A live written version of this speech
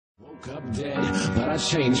woke up dead, but I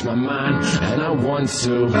changed my mind, and I want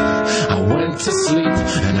to. I went to sleep,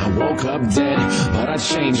 and I woke up dead, but I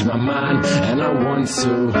changed my mind, and I want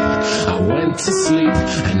to. I went to sleep,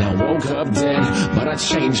 and I woke up dead, but I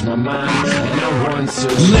changed my mind, and I want to.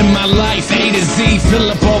 Live my life A to Z, fill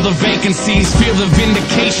up all the vacancies, feel the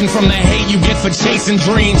vindication from the hate you get for chasing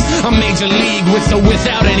dreams. I'm major league with or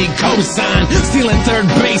without any cosign, stealing third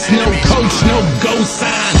base, no coach, no go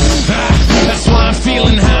sign. That's why I'm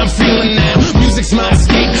feeling how I'm feeling now. Music's my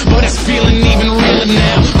escape, but it's feeling even realer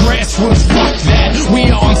now. Grassroots, fuck that, we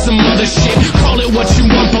on some other shit. Call it what you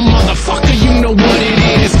want, but motherfucker, you know what it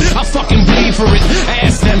is. I fucking bleed for it,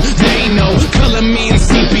 ask them, they know. Color me in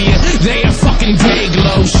sepia, they are fucking day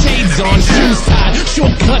glow. Shades on, shoes tied,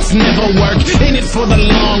 shortcuts never work. In it for the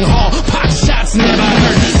long haul, pot shots never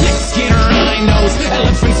hurt. Neck skin rhinos,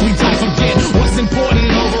 elephants we don't forget. What's important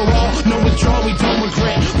overall, no withdrawal we don't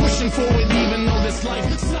regret. Pushing forward even though this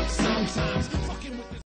life sucks sometimes.